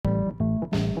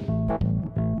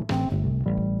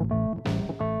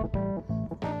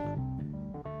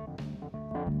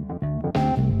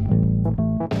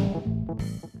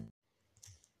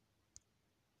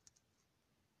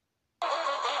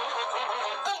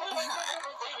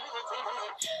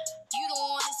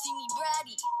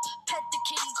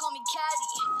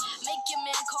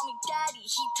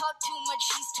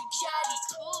she's too chatty.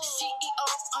 CEO,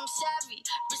 I'm savvy.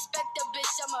 Respect the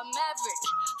bitch, I'm a maverick.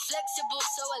 Flexible,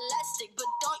 so elastic, but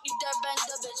don't you dare bend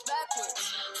the bitch backwards.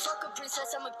 Fuck a princess,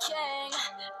 I'm a king.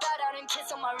 Bow down and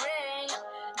kiss on my ring.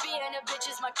 Being a bitch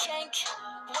is my kink.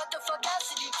 What the fuck else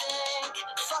did you think?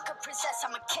 Fuck a princess,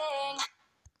 I'm a king.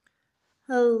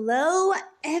 Hello,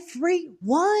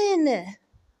 everyone.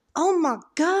 Oh my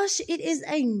gosh, it is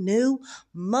a new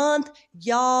month,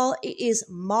 y'all. It is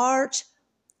March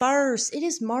 1st. It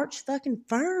is March fucking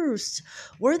 1st.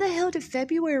 Where the hell did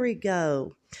February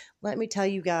go? Let me tell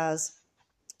you guys.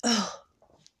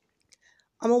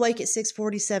 I'm awake at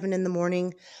 6:47 in the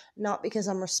morning, not because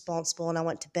I'm responsible and I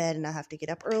went to bed and I have to get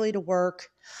up early to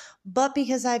work, but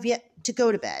because I've yet to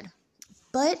go to bed.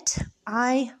 But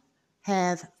I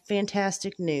have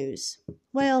fantastic news.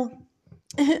 Well,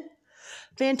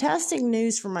 fantastic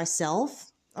news for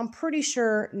myself. I'm pretty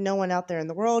sure no one out there in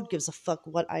the world gives a fuck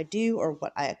what I do or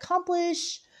what I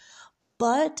accomplish,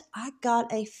 but I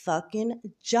got a fucking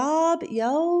job,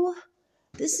 yo.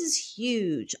 This is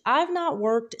huge. I've not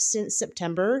worked since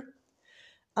September.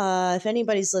 If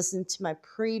anybody's listened to my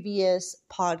previous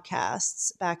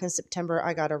podcasts, back in September,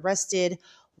 I got arrested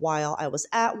while I was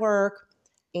at work.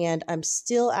 And I'm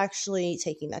still actually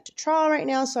taking that to trial right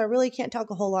now, so I really can't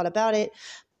talk a whole lot about it.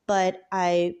 But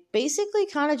I basically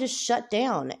kind of just shut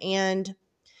down and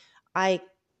I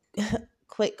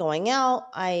quit going out.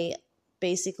 I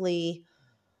basically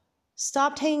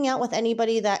stopped hanging out with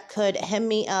anybody that could hem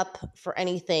me up for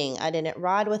anything. I didn't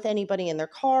ride with anybody in their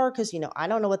car because, I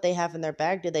don't know what they have in their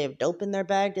bag. Do they have dope in their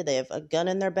bag? Do they have a gun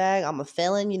in their bag? I'm a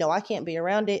felon. I can't be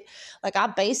around it. Like, I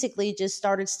basically just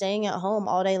started staying at home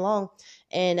all day long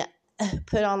and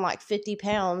put on like 50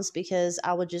 pounds because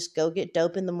I would just go get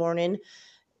dope in the morning,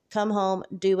 come home,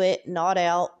 do it, nod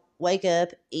out, wake up,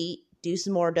 eat, do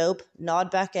some more dope, nod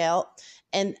back out.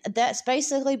 And that's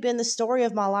basically been the story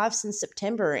of my life since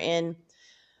September. And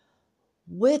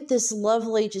with this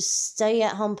lovely just stay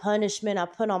at home punishment I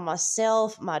put on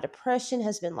myself, my depression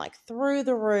has been like through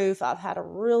the roof. I've had a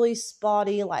really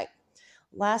spotty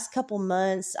last couple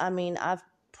months. I've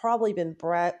probably been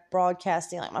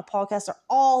broadcasting, like my podcasts are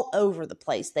all over the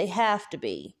place. They have to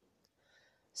be.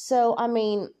 So,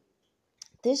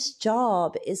 this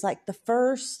job is like the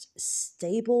first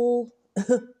stable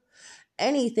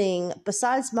anything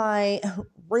besides my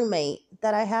roommate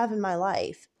that I have in my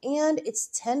life. And it's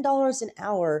 $10 an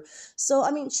hour.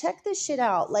 So, check this shit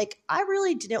out. Like, I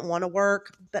really didn't want to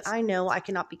work, but I know I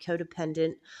cannot be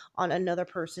codependent on another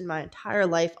person my entire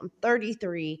life. I'm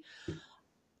 33.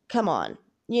 Come on,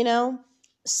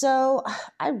 So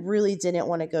I really didn't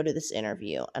want to go to this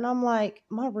interview. And I'm like,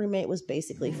 my roommate was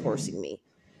basically forcing me.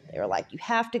 They were like, you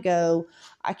have to go.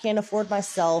 I can't afford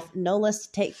myself. No less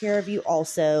to take care of you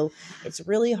also. It's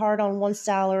really hard on one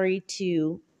salary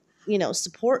to,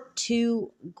 support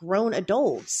two grown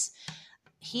adults.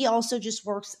 He also just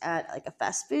works at like a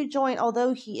fast food joint.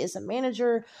 Although he is a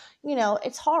manager,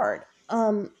 it's hard.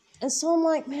 And so I'm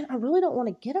like, man, I really don't want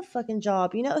to get a fucking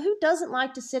job. Who doesn't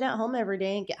like to sit at home every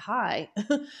day and get high?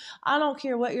 I don't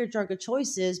care what your drug of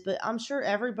choice is, but I'm sure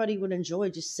everybody would enjoy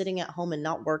just sitting at home and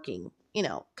not working.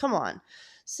 Come on.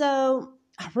 So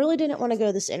I really didn't want to go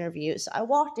to this interview. So I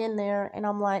walked in there and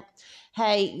I'm like,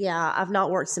 hey, yeah, I've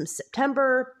not worked since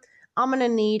September. I'm going to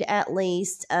need at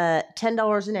least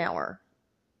 $10 an hour.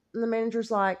 And the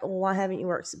manager's like, well, why haven't you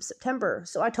worked since September?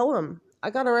 So I told him, I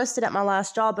got arrested at my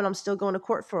last job and I'm still going to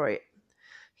court for it.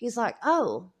 He's like,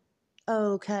 oh,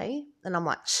 okay. And I'm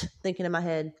like, thinking in my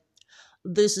head,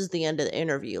 this is the end of the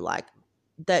interview. Like,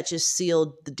 that just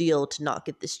sealed the deal to not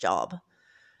get this job.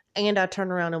 And I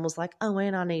turned around and was like, oh,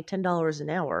 and I need $10 an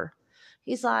hour.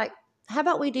 He's like, how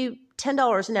about we do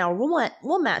 $10 an hour?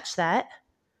 We'll match that.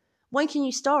 When can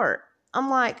you start? I'm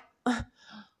like, well,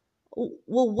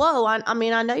 whoa,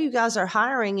 I know you guys are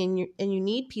hiring and you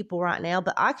need people right now,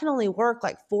 but I can only work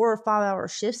like 4 or 5 hour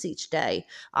shifts each day.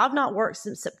 I've not worked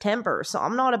since September, so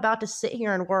I'm not about to sit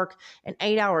here and work an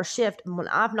 8-hour shift when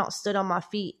I've not stood on my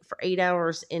feet for 8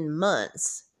 hours in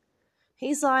months.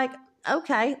 He's like,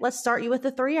 okay, let's start you with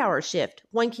a 3-hour shift.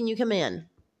 When can you come in?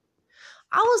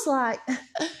 I was like,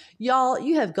 y'all,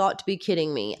 you have got to be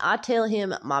kidding me. I tell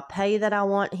him my pay that I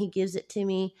want, he gives it to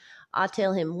me. I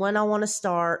tell him when I want to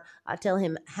start. I tell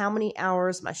him how many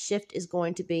hours my shift is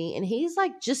going to be. And he's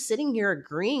like just sitting here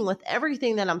agreeing with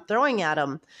everything that I'm throwing at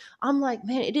him. I'm like,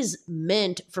 man, it is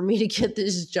meant for me to get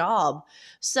this job.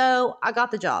 So I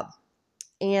got the job.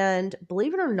 And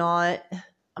believe it or not,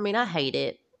 I hate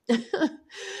it.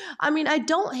 I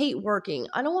don't hate working.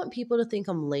 I don't want people to think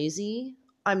I'm lazy.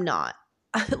 I'm not.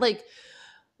 Like,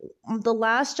 The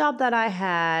last job that I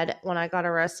had when I got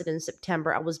arrested in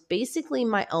September, I was basically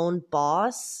my own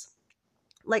boss.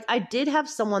 Like, I did have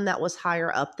someone that was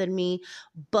higher up than me,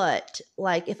 but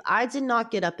like, if I did not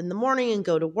get up in the morning and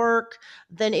go to work,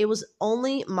 then it was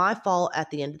only my fault at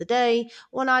the end of the day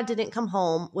when I didn't come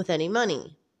home with any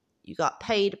money. You got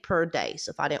paid per day.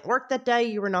 So if I didn't work that day,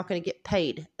 you were not going to get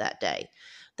paid that day.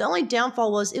 The only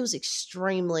downfall was it was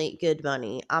extremely good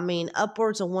money. I mean,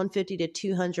 upwards of 150 to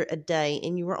 200 a day,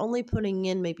 and you were only putting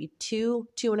in maybe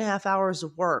 2.5 hours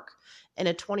of work in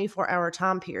a 24-hour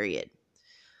time period.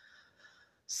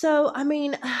 So, I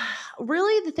mean,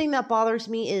 really the thing that bothers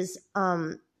me is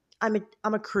I'm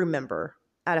a crew member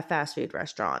at a fast food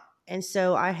restaurant. And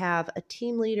so I have a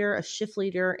team leader, a shift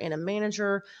leader, and a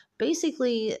manager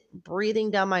basically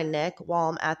breathing down my neck while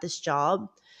I'm at this job.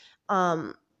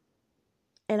 And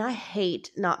I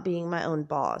hate not being my own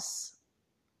boss.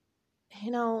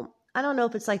 You know, I don't know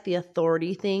if it's like the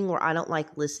authority thing where I don't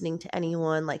like listening to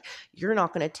anyone. Like, you're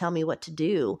not going to tell me what to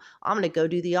do. I'm going to go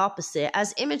do the opposite.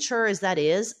 As immature as that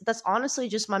is, that's honestly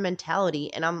just my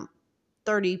mentality. And I'm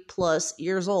 30 plus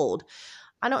years old.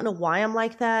 I don't know why I'm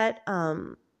like that.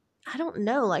 I don't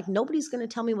know. Like, nobody's going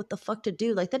to tell me what the fuck to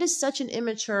do. Like, that is such an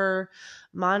immature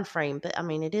mind frame. But I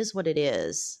mean, it is what it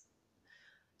is.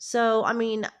 So, I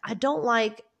mean, I don't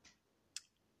like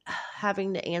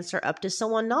having to answer up to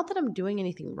someone. Not that I'm doing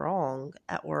anything wrong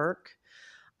at work.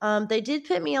 They did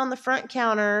put me on the front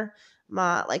counter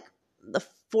the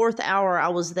fourth hour I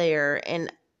was there,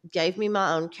 and gave me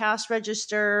my own cash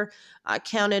register. I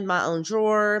counted my own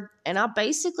drawer, and I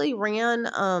basically ran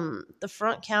the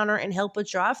front counter and helped with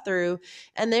drive-through.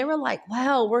 And they were like,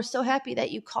 wow, we're so happy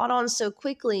that you caught on so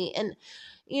quickly. And,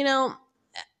 you know,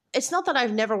 it's not that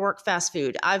I've never worked fast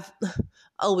food. I've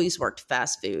always worked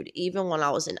fast food, even when I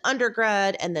was in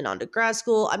undergrad and then on to grad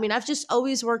school. I mean, I've just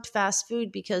always worked fast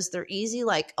food because they're easy,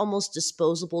 like almost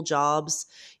disposable jobs,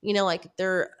 you know, like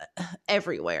they're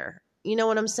everywhere. You know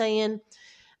what I'm saying?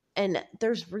 And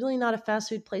there's really not a fast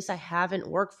food place I haven't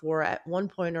worked for at one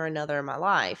point or another in my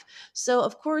life. So,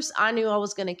 of course, I knew I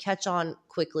was going to catch on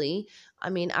quickly.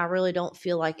 I mean, I really don't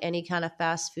feel like any kind of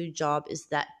fast food job is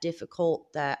that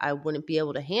difficult that I wouldn't be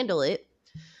able to handle it.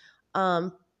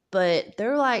 But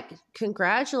they're like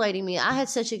congratulating me. I had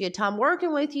such a good time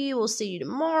working with you. We'll see you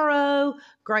tomorrow.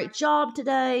 Great job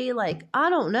today. Like, I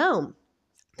don't know.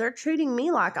 They're treating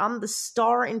me like I'm the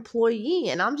star employee.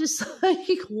 And I'm just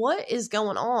like, what is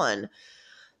going on?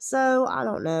 So, I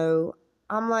don't know.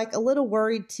 I'm like a little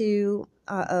worried too.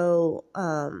 I owe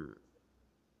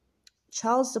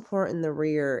child support in the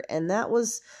rear. And that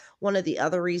was one of the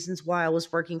other reasons why I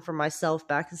was working for myself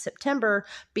back in September,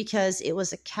 because it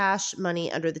was a cash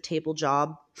money under the table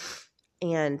job.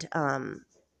 And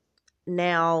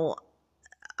now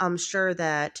I'm sure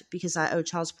that because I owe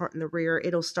child support in the rear,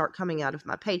 it'll start coming out of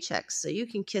my paychecks. So you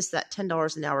can kiss that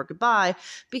 $10 an hour goodbye,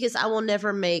 because I will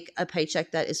never make a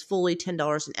paycheck that is fully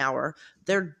 $10 an hour.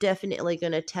 They're definitely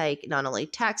going to take not only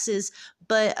taxes,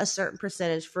 but a certain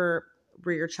percentage for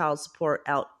rear child support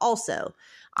out also.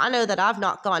 I know that I've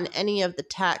not gotten any of the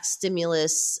tax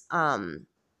stimulus, the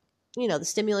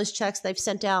stimulus checks they've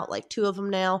sent out, like 2 of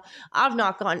them now. I've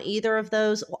not gotten either of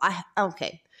those. Well,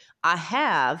 I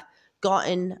have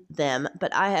gotten them,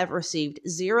 but I have received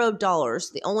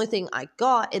 $0. The only thing I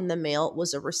got in the mail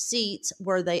was a receipt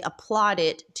where they applied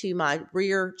it to my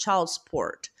rear child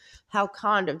support. How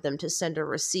kind of them to send a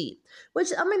receipt,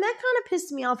 which, I mean, that kind of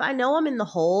pissed me off. I know I'm in the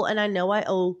hole, and I know I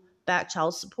owe back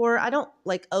child support. I don't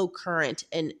like owe current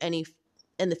in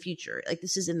the future. Like,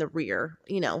 this is in the rear,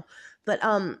 but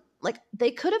like,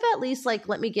 they could have at least like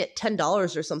let me get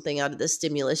 $10 or something out of the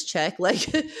stimulus check. Like,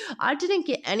 I didn't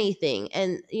get anything.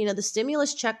 And the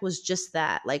stimulus check was just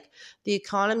that. Like, the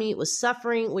economy was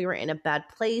suffering. We were in a bad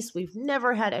place. We've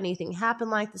never had anything happen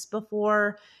like this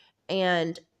before,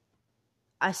 and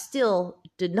I still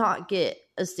did not get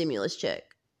a stimulus check.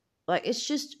 Like, it's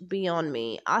just beyond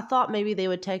me. I thought maybe they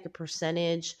would take a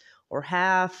percentage or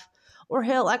half, or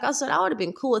hell, like I said, I would have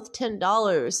been cool with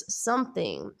 $10,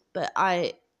 something, but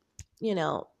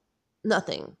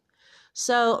nothing.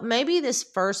 So maybe this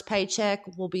first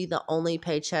paycheck will be the only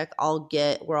paycheck I'll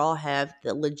get where I'll have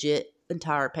the legit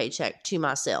entire paycheck to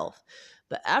myself.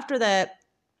 But after that,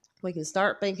 we can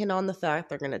start banking on the fact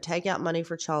they're going to take out money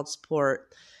for child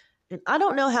support. And I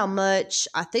don't know how much.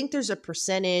 I think there's a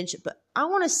percentage, but I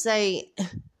want to say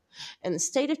in the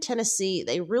state of Tennessee,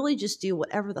 they really just do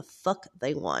whatever the fuck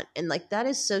they want. And like, that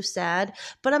is so sad.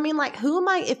 But I mean, like, who am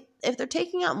I, if they're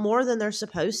taking out more than they're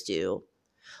supposed to,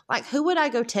 like, who would I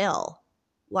go tell?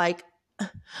 Like,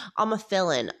 I'm a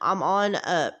felon. I'm on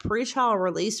a pretrial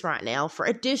release right now for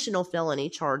additional felony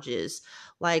charges.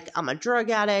 Like, I'm a drug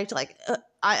addict. Like,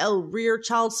 I owe rear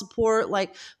child support.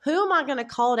 Like, who am I going to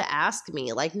call to ask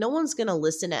me? Like, no one's going to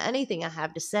listen to anything I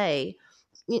have to say.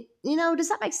 Does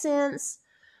that make sense?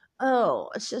 Oh,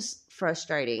 it's just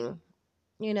frustrating.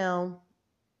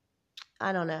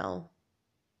 I don't know.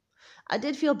 I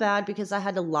did feel bad because I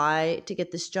had to lie to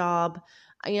get this job.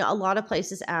 A lot of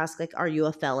places ask, like, are you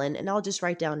a felon? And I'll just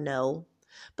write down no.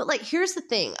 But, like, here's the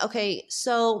thing. Okay,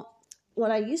 so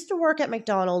when I used to work at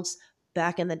McDonald's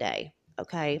back in the day,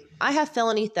 okay, I have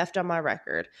felony theft on my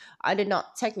record. I did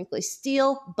not technically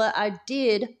steal, but I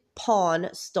did pawn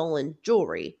stolen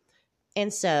jewelry.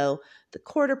 And so the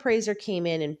court appraiser came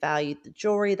in and valued the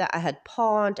jewelry that I had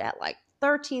pawned at like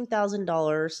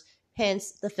 $13,000,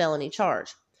 hence the felony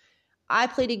charge. I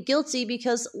pleaded guilty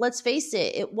because, let's face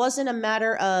it, it wasn't a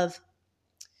matter of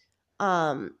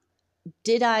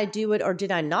did I do it or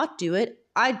did I not do it.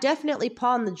 I definitely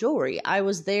pawned the jewelry. I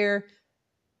was there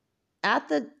at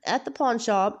the pawn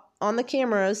shop on the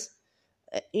cameras.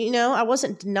 I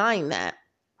wasn't denying that.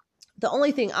 The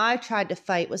only thing I tried to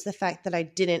fight was the fact that I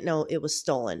didn't know it was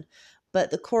stolen.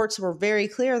 But the courts were very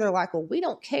clear. They're like, well, we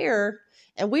don't care,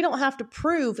 and we don't have to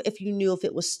prove if you knew if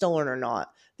it was stolen or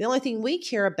not. The only thing we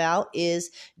care about is,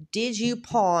 did you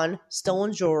pawn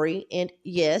stolen jewelry? And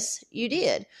yes, you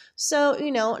did. So,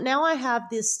 now I have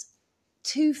this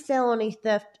 2 felony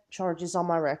theft charges on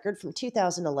my record from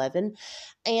 2011,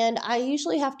 and I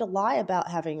usually have to lie about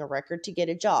having a record to get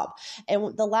a job.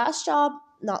 And the last job,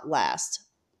 not last,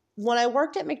 when I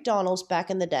worked at McDonald's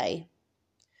back in the day,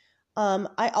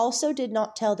 I also did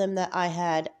not tell them that I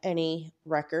had any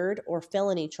record or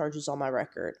felony charges on my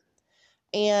record.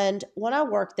 And when I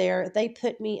worked there, they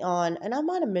put me on, and I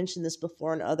might have mentioned this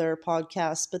before in other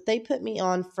podcasts, but they put me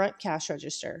on front cash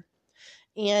register.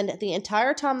 And the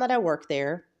entire time that I worked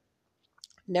there,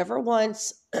 never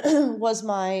once was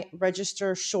my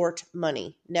register short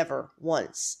money. Never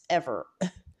once, ever.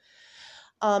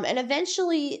 And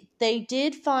eventually they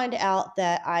did find out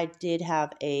that I did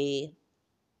have a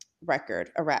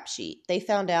record, a rap sheet. They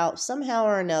found out somehow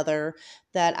or another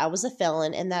that I was a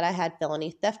felon and that I had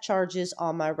felony theft charges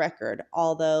on my record,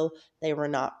 although they were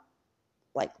not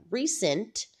like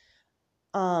recent.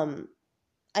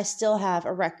 I still have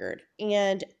a record.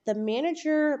 And the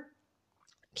manager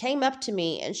came up to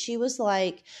me and she was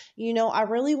like, I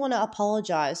really want to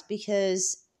apologize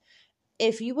because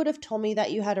if you would have told me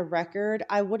that you had a record,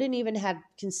 I wouldn't even have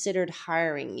considered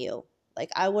hiring you.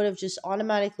 Like, I would have just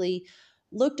automatically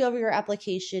looked over your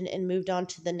application and moved on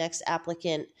to the next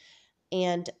applicant.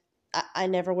 And I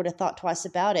never would have thought twice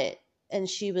about it. And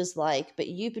she was like, but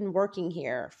you've been working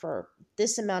here for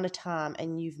this amount of time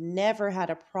and you've never had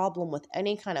a problem with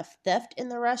any kind of theft in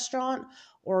the restaurant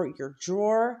or your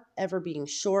drawer ever being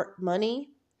short money.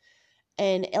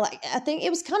 And like, I think it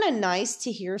was kind of nice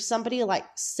to hear somebody like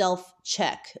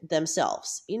self-check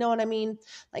themselves. You know what I mean?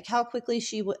 Like how quickly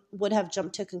she would have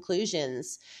jumped to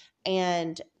conclusions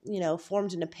and,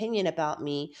 formed an opinion about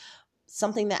me,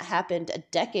 something that happened a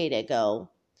decade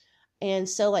ago. And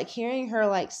so like hearing her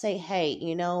like say, hey,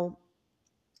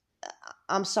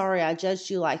 I'm sorry I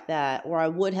judged you like that, or I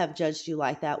would have judged you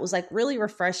like that, was like really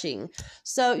refreshing.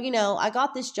 So, I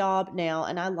got this job now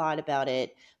and I lied about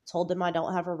it, told them I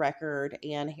don't have a record,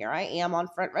 and here I am on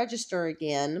front register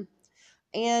again.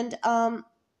 And,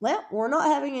 well, we're not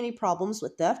having any problems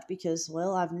with theft because,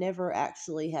 well, I've never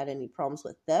actually had any problems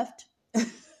with theft.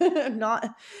 Not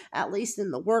at least in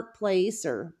the workplace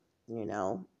or,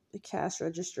 the cash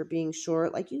register being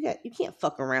short. Like you can't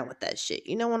fuck around with that shit.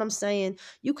 You know what I'm saying?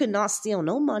 You could not steal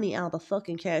no money out of the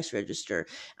fucking cash register.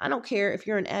 I don't care if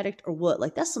you're an addict or what.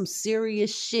 Like that's some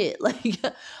serious shit. Like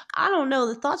I don't know.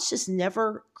 The thoughts just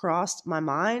never crossed my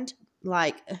mind.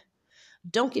 Like,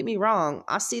 don't get me wrong.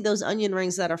 I see those onion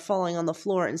rings that are falling on the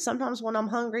floor. And sometimes when I'm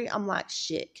hungry, I'm like,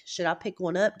 shit, should I pick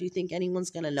one up? Do you think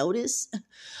anyone's going to notice?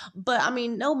 But I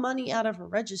mean, no money out of a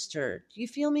register. Do you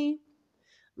feel me?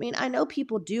 I mean, I know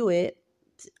people do it.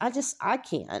 I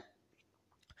can't.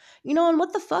 And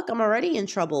what the fuck? I'm already in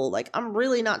trouble. Like, I'm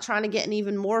really not trying to get in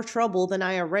even more trouble than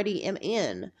I already am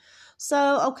in.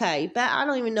 So, okay, but I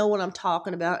don't even know what I'm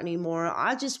talking about anymore.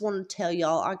 I just want to tell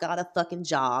y'all I got a fucking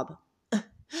job.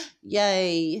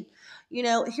 Yay.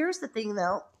 Here's the thing,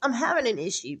 though. I'm having an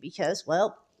issue because,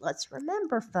 well, let's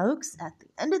remember, folks, at the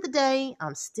end of the day,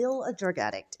 I'm still a drug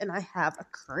addict, and I have a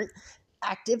current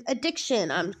active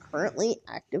addiction. I'm currently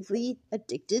actively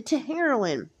addicted to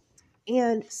heroin.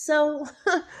 And so,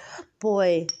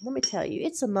 boy, let me tell you,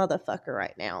 it's a motherfucker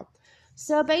right now.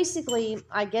 So basically,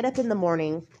 I get up in the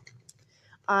morning.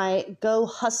 I go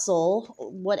hustle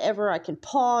whatever I can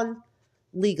pawn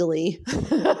legally,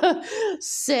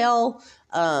 sell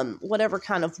whatever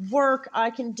kind of work I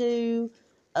can do,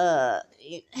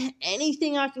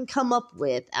 anything I can come up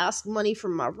with, ask money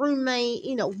from my roommate,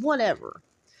 whatever.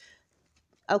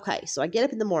 Okay, so I get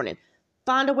up in the morning,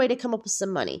 find a way to come up with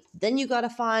some money. Then you got to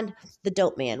find the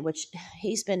dope man, which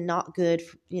he's been not good,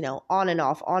 on and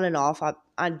off, on and off.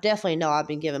 I definitely know I've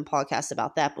been giving podcasts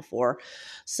about that before.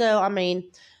 So, I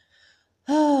mean,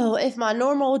 if my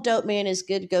normal dope man is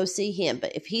good, go see him.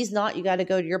 But if he's not, you got to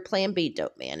go to your plan B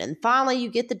dope man. And finally, you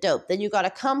get the dope. Then you got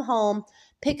to come home,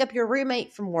 pick up your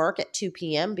roommate from work at 2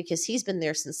 p.m. because he's been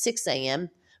there since 6 a.m.,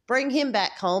 bring him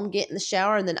back home, get in the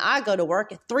shower, and then I go to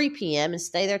work at 3 p.m. and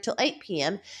stay there till 8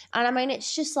 p.m. And I mean,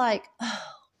 it's just like, oh,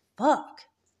 fuck.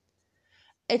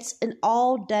 It's an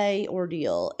all-day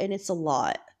ordeal, and it's a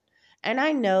lot. And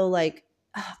I know, like,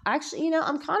 actually,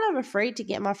 I'm kind of afraid to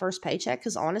get my first paycheck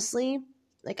because honestly,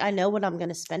 like, I know what I'm going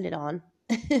to spend it on.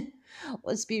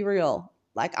 Let's be real.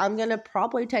 Like, I'm going to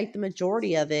probably take the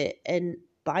majority of it and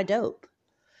buy dope.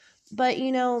 But,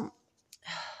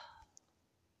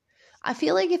 I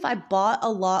feel like if I bought a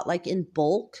lot, like, in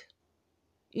bulk,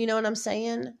 you know what I'm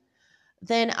saying?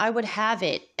 Then I would have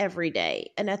it every day.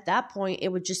 And at that point, it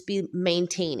would just be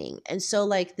maintaining. And so,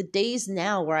 like, the days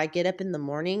now where I get up in the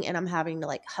morning and I'm having to,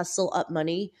 like, hustle up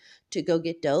money to go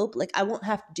get dope, like, I won't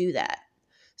have to do that.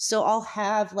 So I'll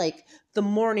have, like, the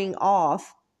morning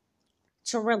off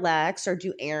to relax or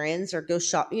do errands or go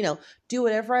shop, do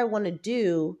whatever I want to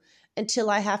do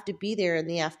until I have to be there in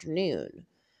the afternoon.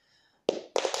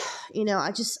 Man,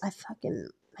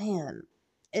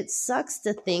 it sucks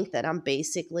to think that I'm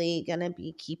basically going to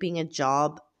be keeping a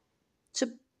job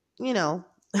to,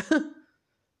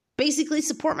 basically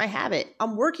support my habit.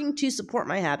 I'm working to support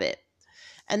my habit.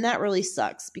 And that really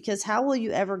sucks because how will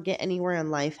you ever get anywhere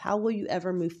in life? How will you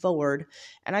ever move forward?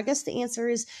 And I guess the answer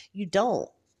is you don't.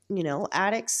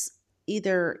 Addicts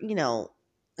either,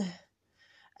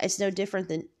 it's no different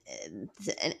than,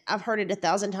 and I've heard it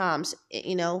 1,000 times,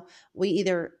 we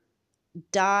either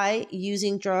die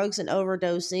using drugs and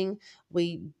overdosing,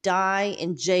 we die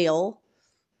in jail,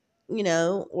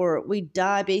 or we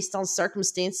die based on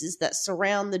circumstances that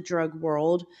surround the drug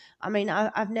world. I mean,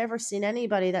 I've never seen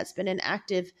anybody that's been in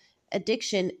active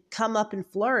addiction come up and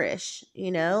flourish,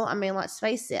 I mean, let's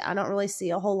face it, I don't really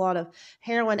see a whole lot of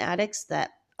heroin addicts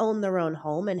that own their own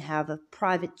home and have a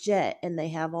private jet and they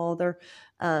have all their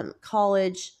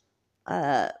college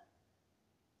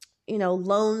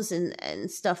loans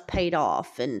and stuff paid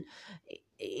off. And,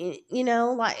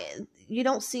 like, you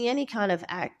don't see any kind of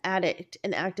addict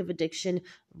and active addiction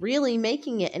really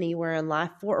making it anywhere in life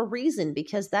for a reason,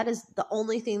 because that is the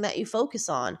only thing that you focus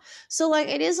on. So, like,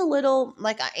 it is a little,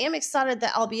 like, I am excited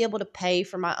that I'll be able to pay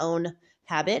for my own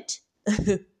habit.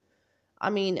 I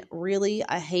mean, really,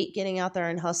 I hate getting out there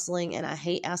and hustling, and I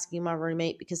hate asking my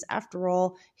roommate because, after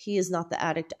all, he is not the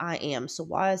addict I am. So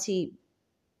why is he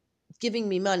giving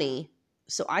me money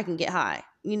so I can get high?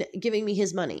 Giving me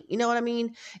his money. You know what I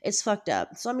mean? It's fucked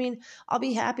up. So, I mean, I'll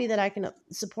be happy that I can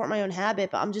support my own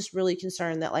habit, but I'm just really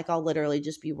concerned that, like, I'll literally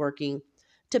just be working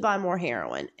to buy more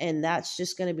heroin, and that's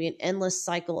just going to be an endless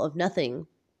cycle of nothing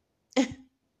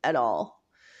at all.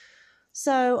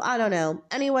 So, I don't know.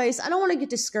 Anyways, I don't want to get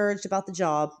discouraged about the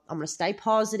job. I'm going to stay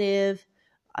positive.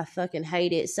 I fucking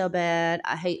hate it so bad.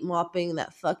 I hate mopping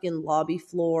that fucking lobby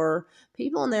floor.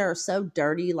 People in there are so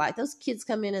dirty. Like, those kids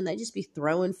come in and they just be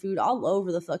throwing food all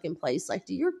over the fucking place. Like,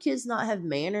 do your kids not have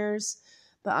manners?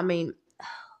 But, I mean,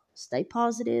 stay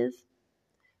positive.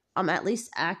 I'm at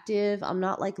least active. I'm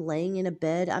not, like, laying in a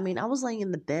bed. I mean, I was laying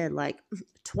in the bed, like,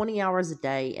 20 hours a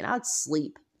day, and I'd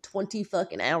sleep 20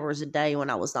 fucking hours a day when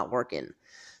I was not working.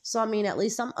 So, I mean, at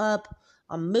least I'm up,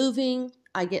 I'm moving,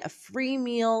 I get a free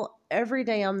meal every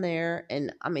day I'm there,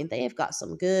 and, I mean, they have got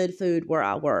some good food where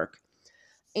I work.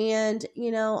 And,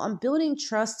 I'm building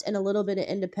trust and a little bit of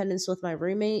independence with my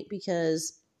roommate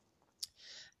because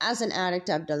as an addict,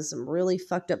 I've done some really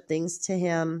fucked up things to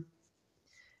him.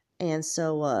 And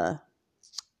so,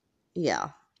 yeah,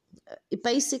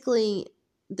 basically,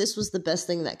 this was the best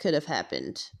thing that could have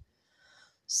happened.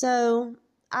 So,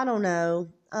 I don't know.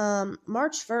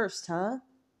 March 1st, huh?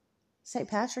 St.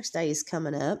 Patrick's Day is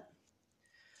coming up.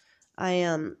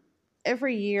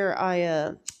 Every year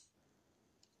I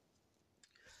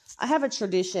have a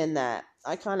tradition that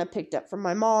I kind of picked up from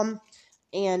my mom,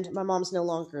 and my mom's no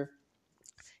longer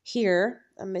here.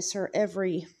 I miss her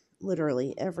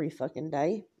literally every fucking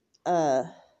day. But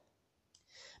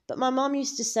my mom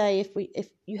used to say, if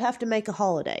you have to make a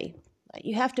holiday,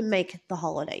 you have to make the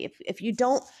holiday. If you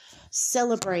don't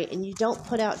celebrate and you don't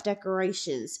put out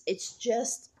decorations, it's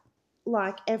just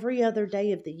like every other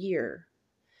day of the year.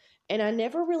 And I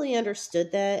never really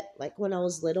understood that, like when I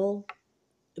was little,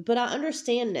 but I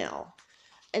understand now.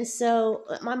 And so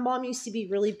my mom used to be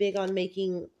really big on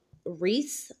making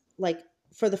wreaths, like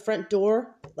for the front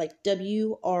door, like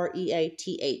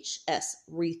WREATHS,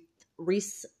 wreath,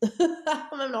 wreaths.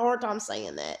 I'm having a hard time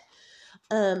saying that.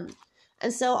 Um,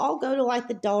 and so I'll go to like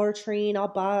the Dollar Tree and I'll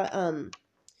buy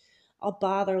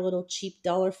their little cheap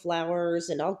dollar flowers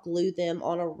and I'll glue them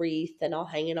on a wreath and I'll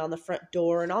hang it on the front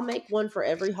door and I'll make one for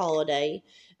every holiday.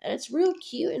 And it's real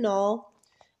cute and all.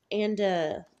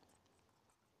 And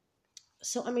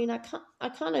so, I mean, I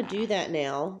kind of do that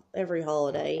now every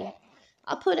holiday.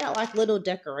 I put out like little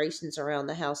decorations around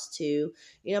the house too.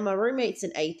 You know, my roommate's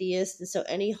an atheist. And so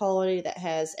any holiday that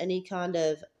has any kind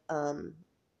of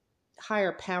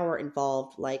higher power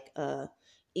involved, like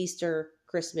Easter,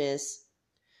 Christmas,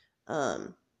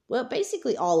 well,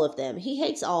 basically all of them. He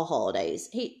hates all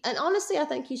holidays. And honestly, I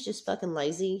think he's just fucking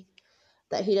lazy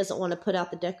that he doesn't want to put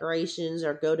out the decorations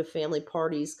or go to family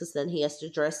parties because then he has to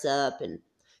dress up and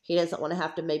he doesn't want to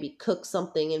have to maybe cook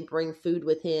something and bring food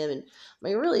with him. And I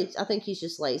mean, really, I think he's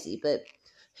just lazy, but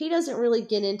he doesn't really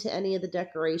get into any of the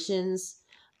decorations.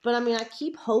 But I mean, I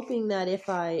keep hoping that if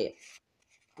I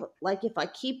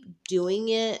keep doing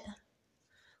it,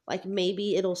 like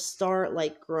maybe it'll start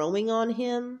like growing on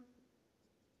him.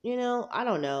 You know, I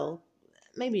don't know.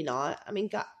 Maybe not. I mean,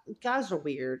 guys are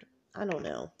weird. I don't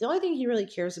know. The only thing he really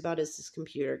cares about is his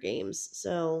computer games.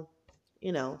 So,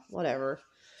 you know, whatever.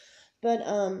 But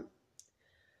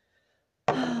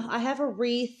I have a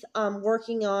wreath I'm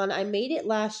working on. I made it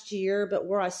last year, but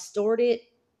where I stored it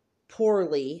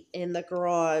poorly in the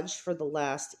garage for the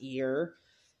last year.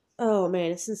 Oh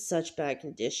man, it's in such bad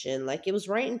condition. Like it was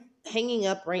hanging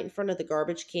up right in front of the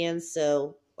garbage can.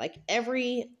 So like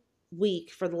every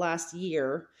week for the last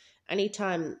year,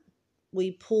 anytime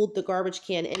we pulled the garbage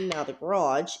can in and out of the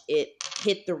garage, it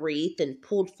hit the wreath and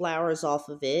pulled flowers off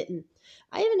of it. And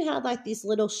I even had like these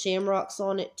little shamrocks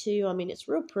on it too. I mean, it's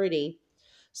real pretty.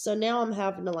 So now I'm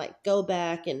having to like go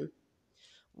back and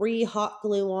hot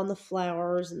glue on the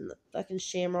flowers and the fucking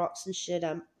shamrocks and shit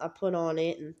I put on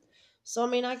it. And so, I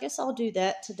mean, I guess I'll do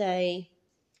that today.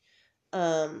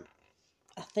 I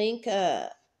think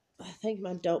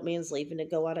my dope man's leaving to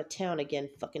go out of town again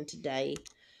fucking today.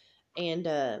 And,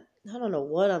 I don't know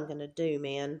what I'm gonna do,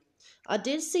 man. I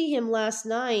did see him last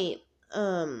night,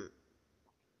 and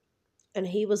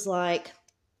he was like,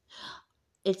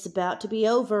 it's about to be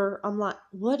over. I'm like,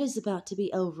 what is about to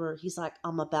be over? He's like,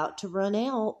 I'm about to run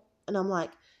out. And I'm like,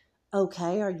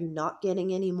 okay, are you not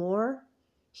getting any more?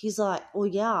 He's like, well,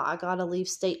 yeah, I gotta leave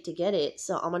state to get it,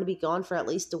 so I'm gonna be gone for at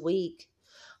least a week.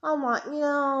 I'm like,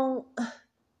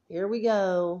 here we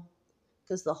go.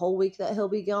 Because the whole week that he'll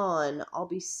be gone, I'll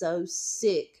be so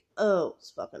sick. Oh,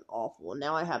 it's fucking awful.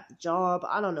 Now I have the job.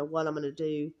 I don't know what I'm gonna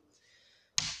do.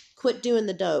 Quit doing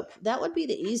the dope. That would be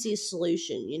the easiest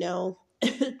solution, you know?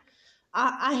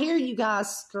 I hear you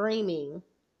guys screaming.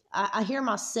 I hear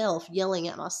myself yelling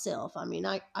at myself. I mean,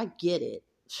 I get it.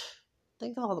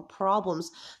 Think of all the problems.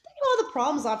 Think of all the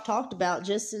problems I've talked about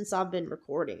just since I've been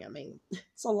recording. I mean,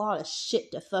 it's a lot of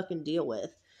shit to fucking deal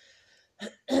with.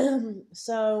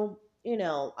 So, you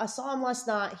know, I saw him last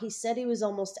night. He said he was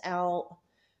almost out.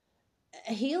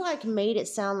 He like made it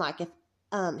sound like if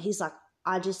he's like,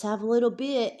 I just have a little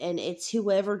bit and it's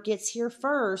whoever gets here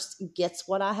first gets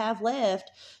what I have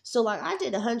left. So like I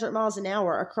did 100 miles an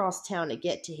hour across town to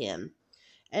get to him.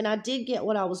 And I did get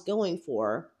what I was going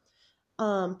for.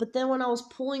 But then when I was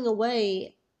pulling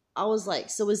away, I was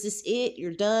like, so is this it?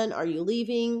 You're done? Are you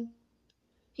leaving?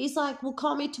 He's like, well,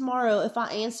 call me tomorrow. If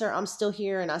I answer, I'm still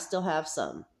here and I still have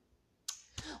some.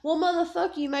 Well,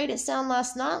 motherfucker, you made it sound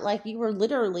last night like you were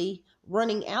literally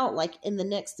running out like in the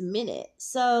next minute.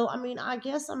 So, I mean, I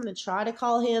guess I'm going to try to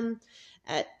call him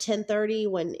at 10:30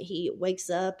 when he wakes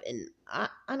up. And I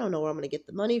don't know where I'm going to get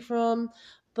the money from,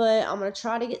 but I'm going to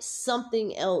try to get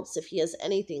something else if he has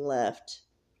anything left.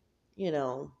 You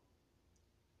know,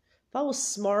 if I was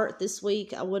smart this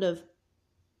week, I would have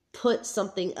put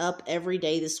something up every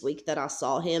day this week that I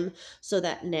saw him so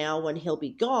that now when he'll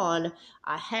be gone,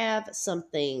 I have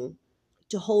something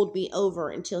to hold me over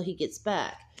until he gets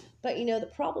back. But, you know, the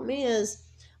problem is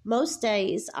most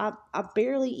days I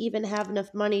barely even have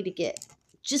enough money to get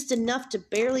just enough to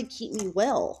barely keep me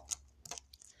well.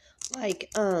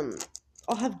 Like,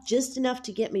 I'll have just enough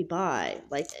to get me by.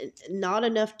 Like, not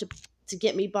enough to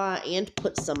get me by and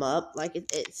put some up. Like,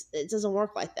 it doesn't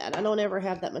work like that. I don't ever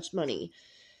have that much money.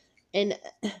 And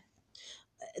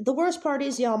the worst part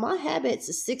is, y'all, my habit's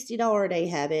a $60 a day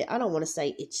habit. I don't want to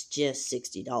say it's just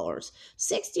 $60.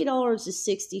 $60 is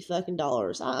 $60 fucking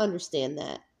dollars. I understand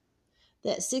that.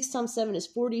 That 6 times 7 is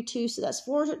 42. So that's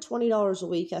 $420 a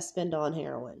week I spend on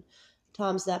heroin.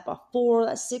 Times that by 4,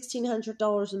 that's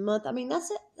 $1,600 a month. I mean,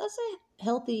 that's a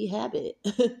healthy habit.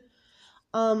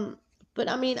 But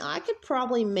I mean, I could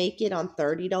probably make it on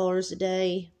 $30 a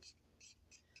day.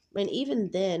 I mean,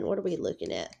 even then, what are we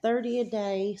looking at? 30 a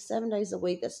day, 7 days a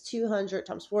week. That's 200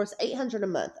 times 4. It's 800 a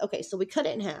month. Okay, so we cut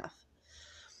it in half.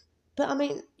 But I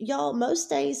mean, y'all, most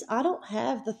days I don't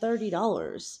have the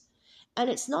 $30. And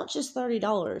it's not just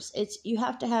 $30. It's you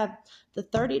have to have the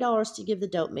 $30 to give the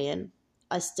dope man.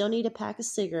 I still need a pack of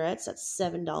cigarettes. That's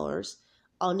 $7.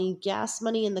 I'll need gas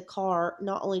money in the car,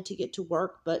 not only to get to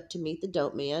work, but to meet the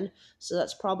dope man. So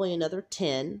that's probably another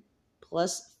 10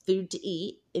 plus food to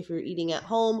eat if you're eating at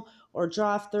home or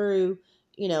drive through.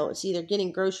 You know, it's either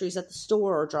getting groceries at the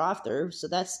store or drive through. So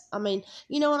that's, I mean,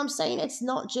 you know what I'm saying? It's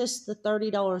not just the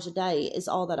 $30 a day is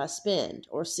all that I spend,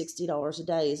 or $60 a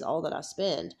day is all that I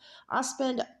spend. I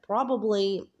spend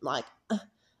probably like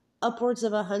upwards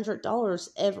of $100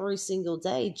 every single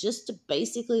day just to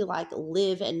basically like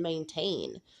live and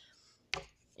maintain.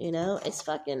 You know, it's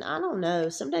fucking, I don't know.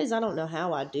 Some days I don't know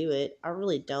how I do it. I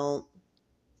really don't.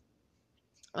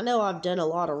 I know I've done a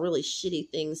lot of really shitty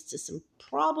things to some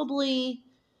probably,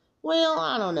 well,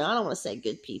 I don't know. I don't want to say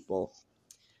good people.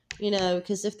 You know,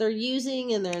 because if they're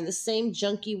using and they're in the same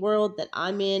junkie world that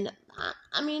I'm in,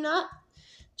 I mean,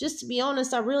 just to be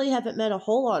honest, I really haven't met a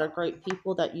whole lot of great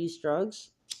people that use drugs.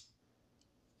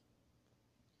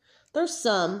 There's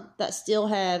some that still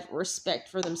have respect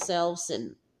for themselves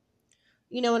and,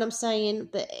 you know what I'm saying?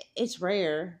 But it's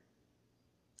rare.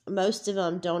 Most of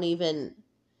them don't even...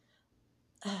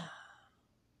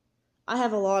 I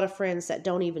have a lot of friends that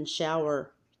don't even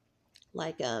shower.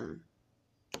 Like,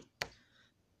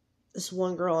 this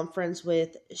one girl I'm friends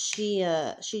with, she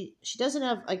doesn't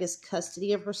have, I guess,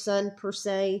 custody of her son per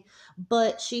se,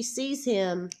 but she sees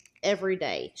him every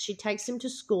day. She takes him to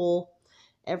school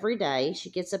every day. She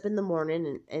gets up in the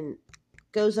morning and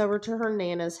goes over to her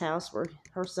Nana's house where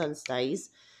her son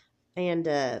stays, and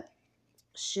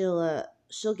she'll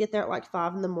get there at like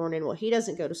 5 in the morning. Well, he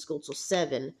doesn't go to school till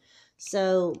 7,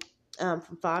 so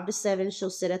from 5 to 7, she'll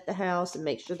sit at the house and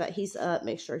make sure that he's up,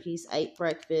 make sure he's ate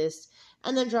breakfast,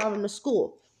 and then drive him to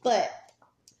school. But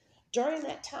during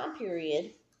that time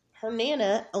period, her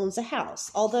Nana owns a house.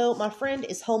 Although my friend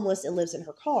is homeless and lives in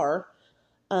her car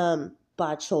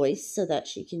by choice so that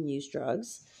she can use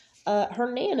drugs,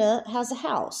 her Nana has a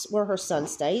house where her son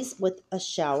stays with a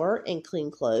shower and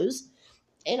clean clothes.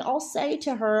 And I'll say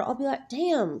to her, I'll be like,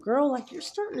 damn, girl, like, you're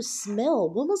starting to smell.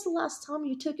 When was the last time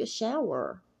you took a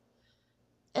shower?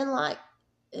 And, like,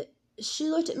 she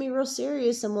looked at me real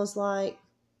serious and was like,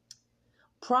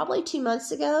 probably 2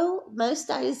 months ago. Most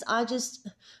days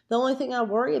the only thing I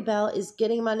worry about is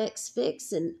getting my next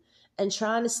fix and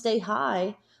trying to stay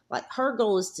high. Like, her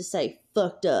goal is to stay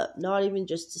fucked up, not even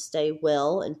just to stay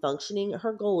well and functioning.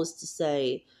 Her goal is to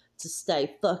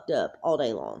stay fucked up all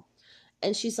day long.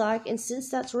 And she's like, and since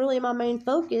that's really my main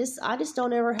focus, I just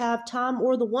don't ever have time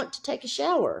or the want to take a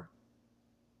shower.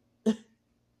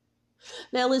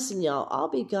 Now listen, y'all, I'll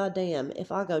be goddamn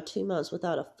if I go 2 months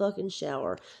without a fucking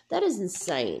shower. That is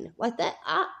insane. Like that,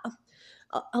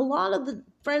 a lot of the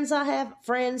friends I have,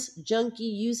 junkie,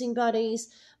 using buddies,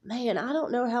 man, I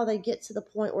don't know how they get to the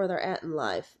point where they're at in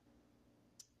life.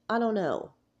 I don't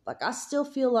know. Like, I still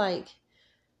feel like,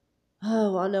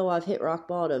 oh, I know I've hit rock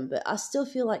bottom, but I still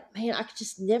feel like, man, I could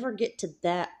just never get to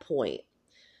that point.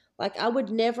 Like, I would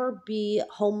never be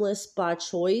homeless by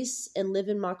choice and live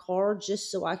in my car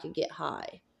just so I could get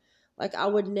high. Like, I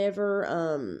would never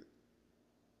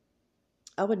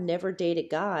date a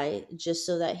guy just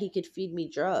so that he could feed me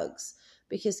drugs.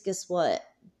 Because guess what?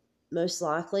 Most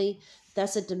likely,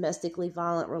 that's a domestically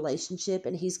violent relationship,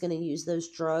 and he's going to use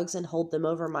those drugs and hold them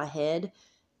over my head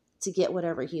to get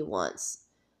whatever he wants.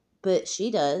 But she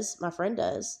does. My friend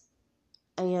does.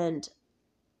 And,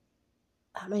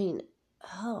 I mean,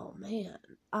 oh, man.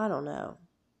 I don't know.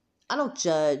 I don't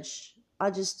judge. I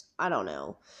don't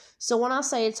know. So when I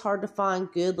say it's hard to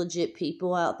find good, legit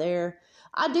people out there,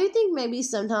 I do think maybe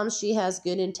sometimes she has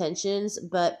good intentions,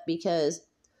 but because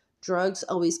drugs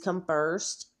always come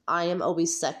first, I am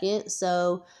always second.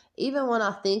 So even when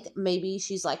I think maybe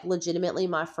she's like legitimately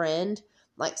my friend,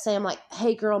 like say I'm like,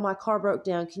 hey girl, my car broke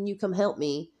down. Can you come help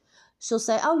me? She'll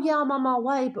say, oh yeah, I'm on my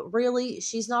way. But really,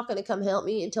 she's not going to come help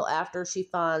me until after she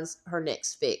finds her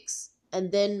next fix.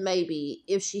 And then maybe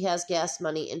if she has gas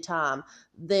money and time,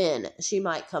 then she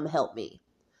might come help me.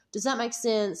 Does that make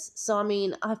sense? So, I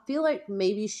mean, I feel like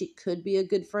maybe she could be a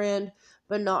good friend,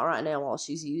 but not right now while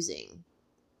she's using.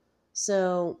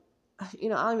 So, I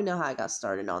don't even know how I got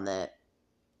started on that.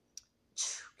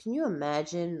 Can you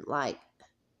imagine, like,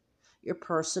 your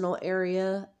personal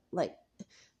area. Like,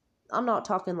 I'm not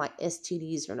talking like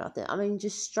STDs or nothing. I mean,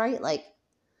 just straight like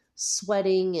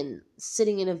sweating and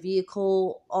sitting in a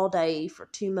vehicle all day for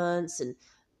 2 months and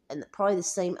probably the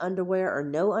same underwear or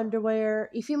no underwear.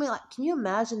 You feel me? Like, can you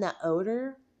imagine that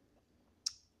odor?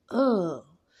 Ugh.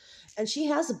 And she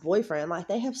has a boyfriend. Like,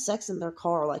 they have sex in their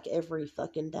car like every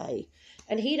fucking day.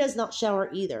 And he does not shower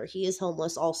either. He is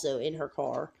homeless also in her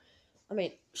car. I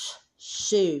mean,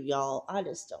 shoot, y'all. I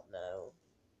just don't know.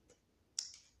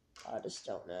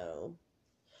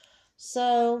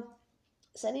 So,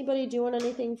 is anybody doing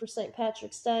anything for St.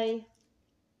 Patrick's Day?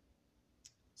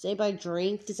 Does anybody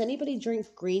drink? Does anybody drink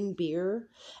green beer?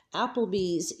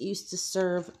 Applebee's used to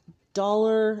serve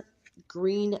dollar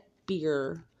green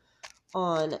beer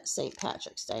on St.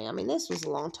 Patrick's Day. I mean, this was a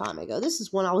long time ago. This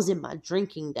is when I was in my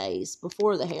drinking days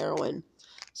before the heroin.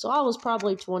 So I was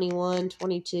probably 21,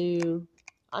 22.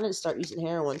 I didn't start using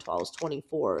heroin until I was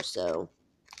 24. So,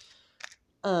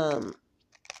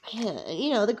 yeah,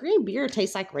 you know, the green beer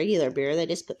tastes like regular beer. They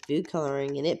just put food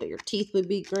coloring in it, but your teeth would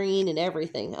be green and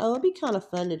everything. Oh, it'd be kind of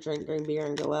fun to drink green beer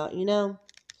and go out, you know?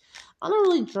 I don't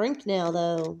really drink now,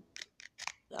 though.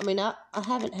 I mean, I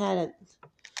haven't had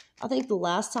I think the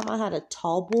last time I had a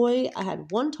tall boy, I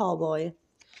had one tall boy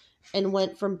and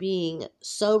went from being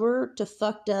sober to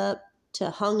fucked up to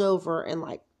hungover in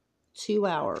like 2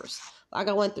 hours. Like,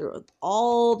 I went through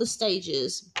all the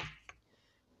stages.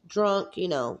 Drunk, you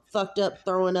know, fucked up,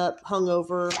 throwing up,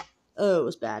 hungover. Oh, it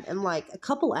was bad. And like a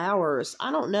couple hours,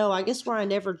 I don't know, I guess where I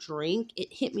never drink, it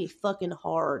hit me fucking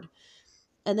hard.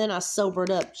 And then I sobered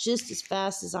up just as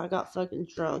fast as I got fucking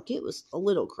drunk. It was a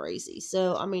little crazy.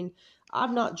 So, I mean,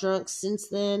 I've not drunk since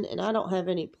then, and I don't have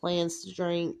any plans to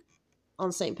drink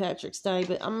on St. Patrick's Day.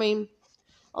 But, I mean,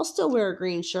 I'll still wear a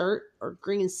green shirt or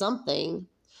green something.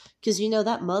 Because, you know,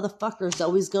 that motherfucker's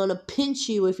always going to pinch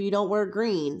you if you don't wear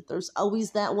green. There's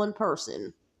always that one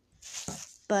person.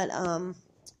 But,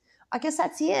 I guess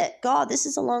that's it. God, this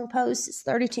is a long post. It's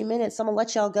 32 minutes. I'm going to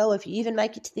let y'all go. If you even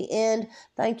make it to the end,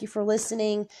 thank you for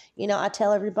listening. You know, I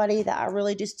tell everybody that I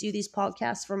really just do these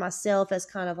podcasts for myself as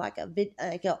kind of like a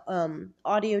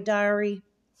audio diary.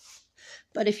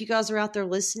 But if you guys are out there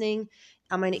listening,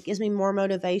 I mean, it gives me more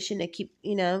motivation to keep,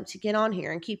 you know, to get on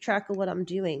here and keep track of what I'm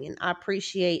doing. And I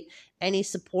appreciate any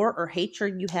support or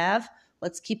hatred you have.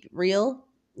 Let's keep it real,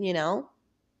 you know.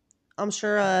 I'm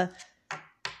sure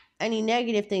any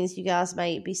negative things you guys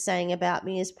may be saying about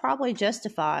me is probably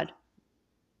justified.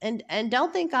 And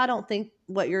don't think I don't think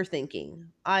what you're thinking.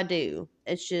 I do.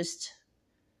 It's just,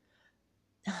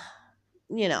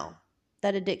 you know,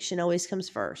 that addiction always comes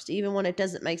first. Even when it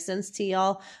doesn't make sense to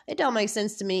y'all, it don't make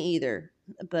sense to me either.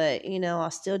 But, you know, I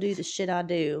still do the shit I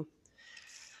do.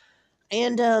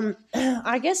 And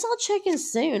I guess I'll check in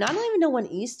soon. I don't even know when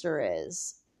Easter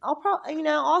is. I'll probably, you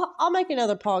know, I'll make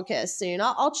another podcast soon.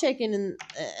 I'll check in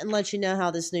and let you know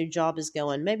how this new job is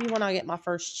going. Maybe when I get my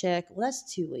first check. Well,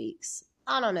 that's 2 weeks.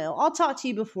 I don't know. I'll talk to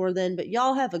you before then, but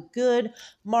y'all have a good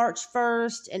March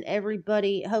 1st, and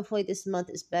everybody, hopefully this month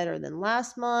is better than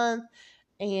last month,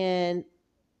 and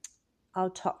I'll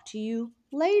talk to you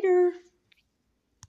later.